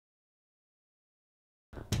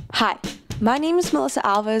Hi, my name is Melissa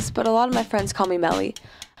Alves, but a lot of my friends call me Melly.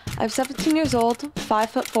 I'm 17 years old,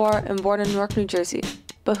 5'4", and born in Newark, New Jersey.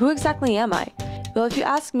 But who exactly am I? Well, if you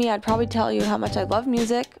ask me, I'd probably tell you how much I love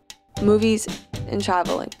music, movies, and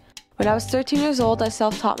traveling. When I was 13 years old, I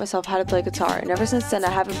self-taught myself how to play guitar, and ever since then I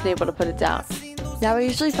haven't been able to put it down. Now I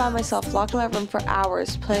usually find myself locked in my room for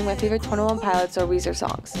hours playing my favorite 21 Pilots or Weezer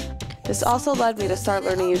songs. This also led me to start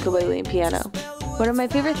learning ukulele and piano. One of my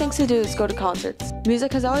favorite things to do is go to concerts.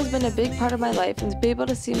 Music has always been a big part of my life, and to be able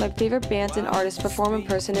to see my favorite bands and artists perform in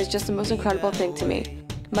person is just the most incredible thing to me.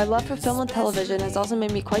 My love for film and television has also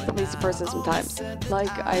made me quite the lazy person sometimes.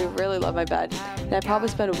 Like, I really love my bed, and I probably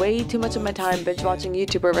spend way too much of my time binge watching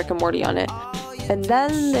YouTuber Rick and Morty on it. And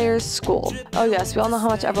then there's school. Oh yes, we all know how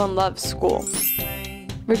much everyone loves school.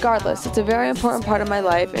 Regardless, it's a very important part of my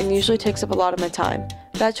life and usually takes up a lot of my time.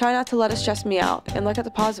 But I try not to let it stress me out and look at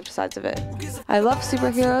the positive sides of it. I love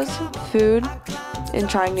superheroes, food, and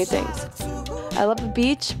trying new things. I love the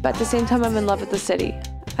beach, but at the same time I'm in love with the city.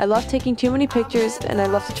 I love taking too many pictures and I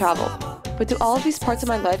love to travel. But do all of these parts of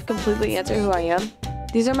my life completely answer who I am?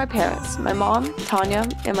 These are my parents, my mom, Tanya,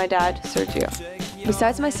 and my dad, Sergio.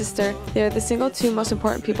 Besides my sister, they are the single two most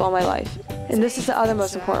important people in my life. And this is the other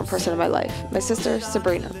most important person in my life, my sister,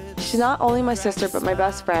 Sabrina. She's not only my sister, but my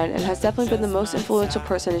best friend, and has definitely been the most influential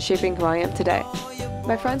person in shaping who I am today.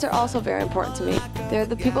 My friends are also very important to me. They are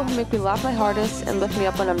the people who make me laugh my hardest and lift me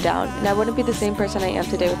up when I'm down, and I wouldn't be the same person I am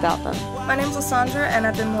today without them. My name's Lysandra, and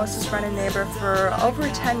I've been Melissa's friend and neighbor for over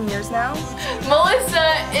 10 years now.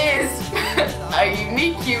 Melissa is a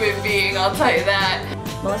unique human being, I'll tell you that.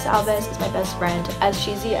 Melissa Alves is my best friend. As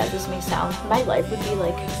cheesy as this may sound, my life would be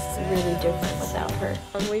like really different without her.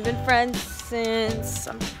 We've been friends since,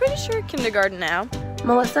 I'm pretty sure, kindergarten now.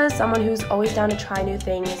 Melissa is someone who's always down to try new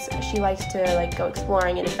things. She likes to go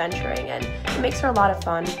exploring and adventuring, and it makes her a lot of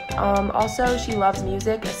fun. Also, she loves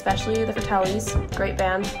music, especially the Fratellis, great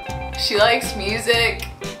band. She likes music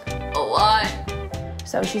a lot.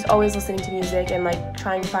 So she's always listening to music and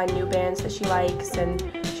trying to find new bands that she likes, and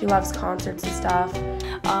she loves concerts and stuff.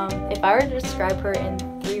 If I were to describe her in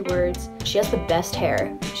 3 words, she has the best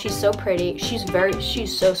hair. She's so pretty.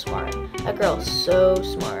 She's so smart. That girl's so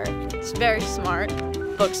smart. She's very smart,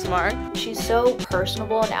 book smart. She's so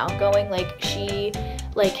personable and outgoing. She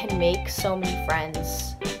can make so many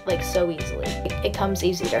friends so easily. It comes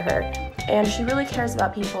easy to her. And she really cares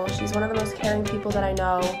about people. She's one of the most caring people that I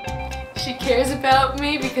know. She cares about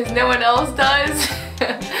me because no one else does.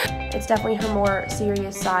 It's definitely her more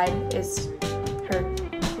serious side is her,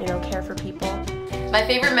 care for people. My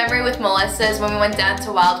favorite memory with Melissa is when we went down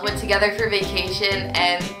to Wildwood together for vacation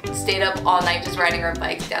and stayed up all night just riding our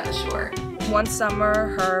bikes down the shore. One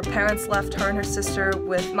summer, her parents left her and her sister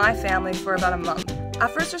with my family for about a month.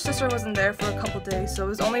 At first, her sister wasn't there for a couple days, so it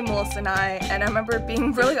was only Melissa and I remember it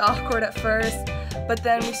being really awkward at first, but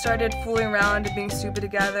then we started fooling around and being stupid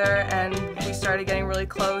together, and we started getting really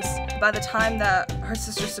close. By the time that her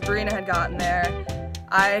sister Sabrina had gotten there,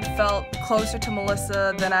 I had felt closer to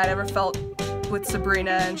Melissa than I'd ever felt with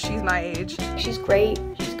Sabrina, and she's my age. She's great.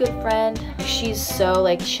 She's a good friend. She's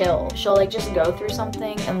so chill. She'll just go through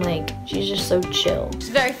something and she's just so chill. She's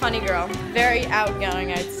a very funny girl, very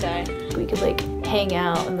outgoing, I'd say. We could hang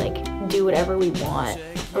out and do whatever we want,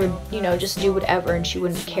 or just do whatever, and she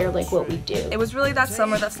wouldn't care what we do. It was really that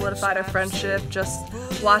summer that solidified our friendship, just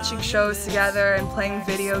watching shows together and playing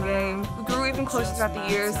video games. We grew even closer throughout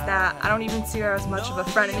the years that I don't even see her as much of a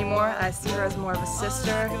friend anymore. I see her as more of a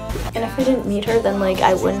sister. And if I didn't meet her, then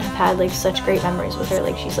I wouldn't have had such great memories with her.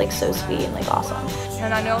 She's so sweet and awesome.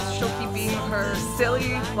 And I know she'll keep being her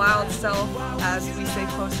silly, wild self as we stay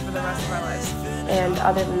close for the rest of our lives. And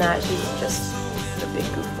other than that, she's just a big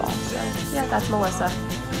goofball. So yeah, that's Melissa.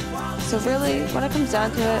 So really, when it comes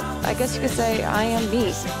down to it, I guess you could say I am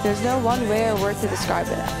me. There's no one way or word to describe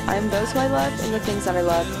it. I am those who I love and the things that I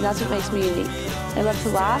love, and that's what makes me unique. I love to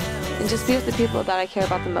laugh and just be with the people that I care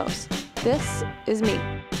about the most. This is me.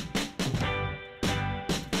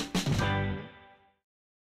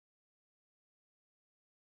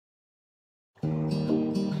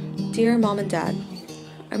 Dear Mom and Dad,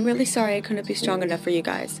 I'm really sorry I couldn't be strong enough for you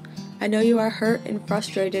guys. I know you are hurt and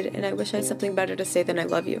frustrated, and I wish I had something better to say than I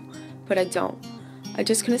love you, but I don't. I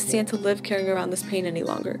just couldn't stand to live carrying around this pain any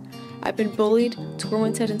longer. I've been bullied,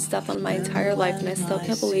 tormented, and stuff on my entire life, and I still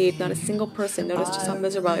can't believe not a single person noticed just how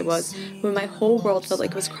miserable I was when my whole world felt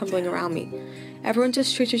like it was crumbling around me. Everyone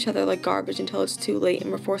just treats each other like garbage until it's too late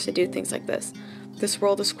and we're forced to do things like this. This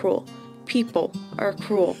world is cruel. People are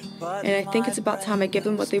cruel, and I think it's about time I give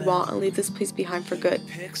them what they want and leave this place behind for good.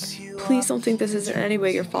 Please don't think this is in any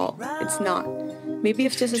way your fault. It's not. Maybe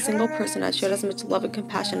if just a single person had showed as much love and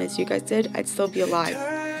compassion as you guys did, I'd still be alive.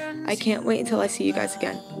 I can't wait until I see you guys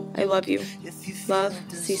again. I love you. Love,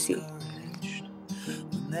 Cece.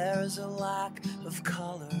 When there is a lack of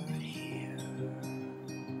color here.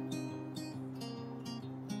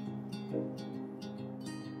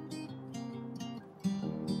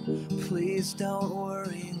 Please don't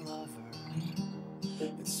worry, lover.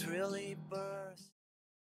 It's really birth.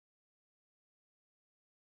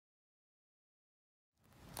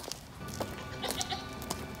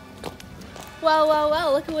 Well, well,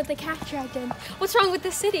 well, look at what the cat dragged in. What's wrong with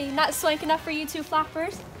the city? Not swank enough for you two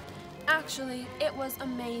flappers? Actually, it was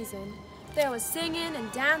amazing. There was singing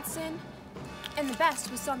and dancing, and the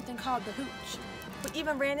best was something called the hooch. We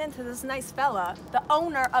even ran into this nice fella, the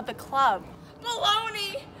owner of the club.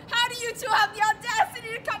 Maloney, how do you two have the audacity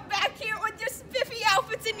to come back here with your spiffy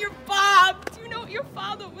outfits and your bob? Do you know what your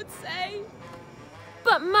father would say?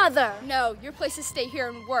 But Mother! No, your place is stay here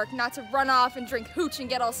and work, not to run off and drink hooch and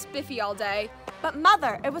get all spiffy all day. But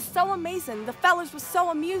Mother, it was so amazing. The fellas were so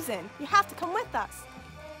amusing. You have to come with us.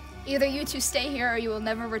 Either you two stay here or you will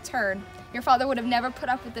never return. Your father would have never put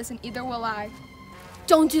up with this, and either will I.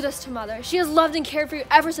 Don't do this to Mother. She has loved and cared for you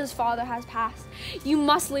ever since Father has passed. You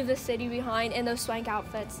must leave the city behind in those swank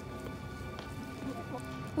outfits.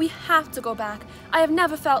 We have to go back. I have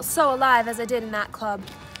never felt so alive as I did in that club.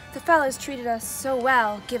 The fellas treated us so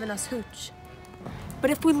well, giving us hooch. But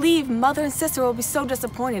if we leave, Mother and Sister will be so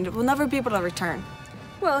disappointed. We'll never be able to return.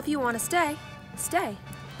 Well, if you want to stay, stay.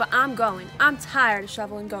 But I'm going. I'm tired of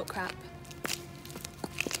shoveling goat crap.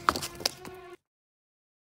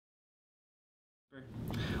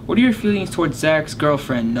 What are your feelings towards Zach's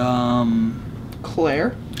girlfriend,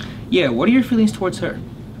 Claire? Yeah, what are your feelings towards her?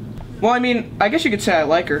 Well, I mean, I guess you could say I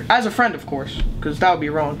like her. As a friend, of course, because that would be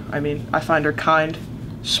wrong. I mean, I find her kind,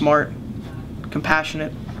 smart,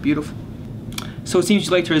 compassionate, beautiful. So it seems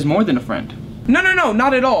you liked her as more than a friend. No,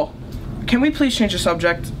 not at all. Can we please change the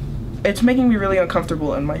subject? It's making me really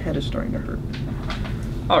uncomfortable and my head is starting to hurt.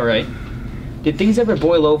 Alright. Did things ever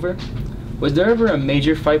boil over? Was there ever a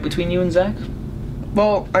major fight between you and Zach?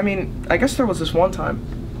 Well, I mean, I guess there was this one time.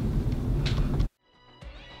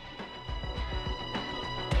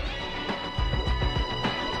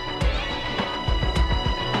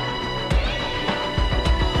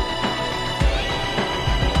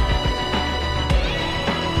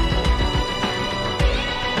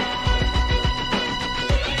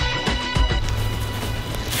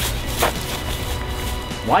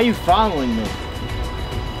 Why are you following me?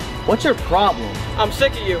 What's your problem? I'm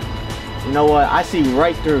sick of you. You know what? I see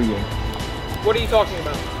right through you. What are you talking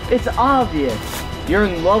about? It's obvious. You're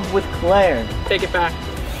in love with Claire. Take it back.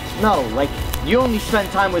 No, like, you only spend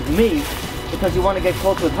time with me because you want to get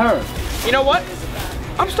close with her. You know what?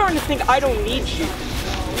 I'm starting to think I don't need you.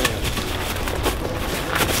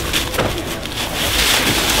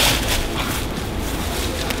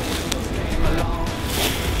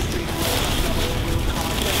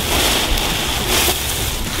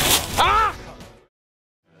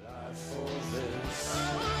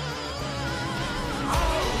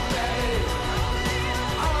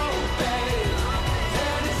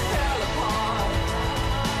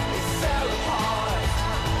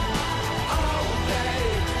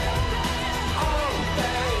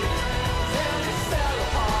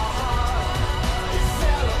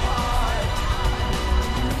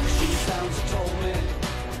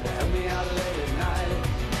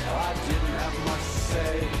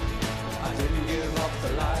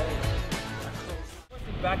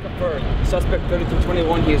 Backup for suspect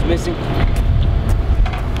 3321, he is missing.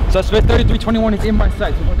 Suspect 3321 is in my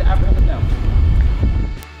sight, so we're going to apprehend him now.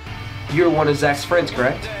 You're one of Zach's friends,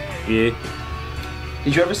 correct? Yeah.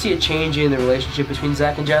 Did you ever see a change in the relationship between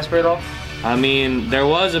Zach and Jasper at all? I mean, there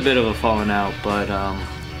was a bit of a falling out, but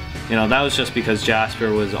you know, that was just because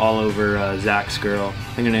Jasper was all over Zach's girl.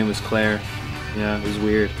 I think her name was Claire. Yeah, it was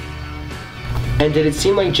weird. And did it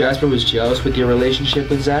seem like Jasper was jealous with your relationship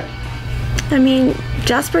with Zach? I mean,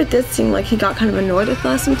 Jasper did seem like he got kind of annoyed with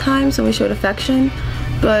us sometimes when we showed affection,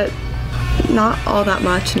 but not all that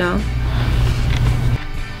much, no.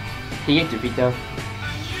 Can you get your feet down?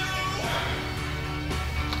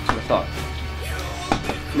 That's what I thought.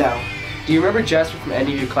 Now, do you remember Jasper from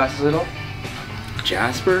any of your classes at all?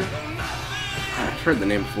 Jasper? I've heard the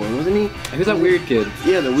name before, wasn't he? He was that weird kid.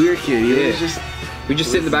 Yeah, the weird kid. He was just... We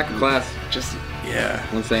just sit in the back of class. Just, yeah.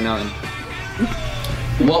 Won't say nothing.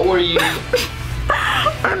 What were you...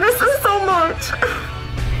 I miss him so much.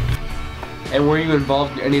 And were you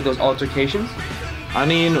involved in any of those altercations? I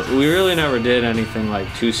mean, we really never did anything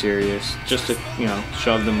like too serious. Just to, you know,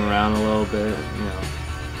 shove them around a little bit, you know.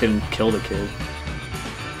 Didn't kill the kid.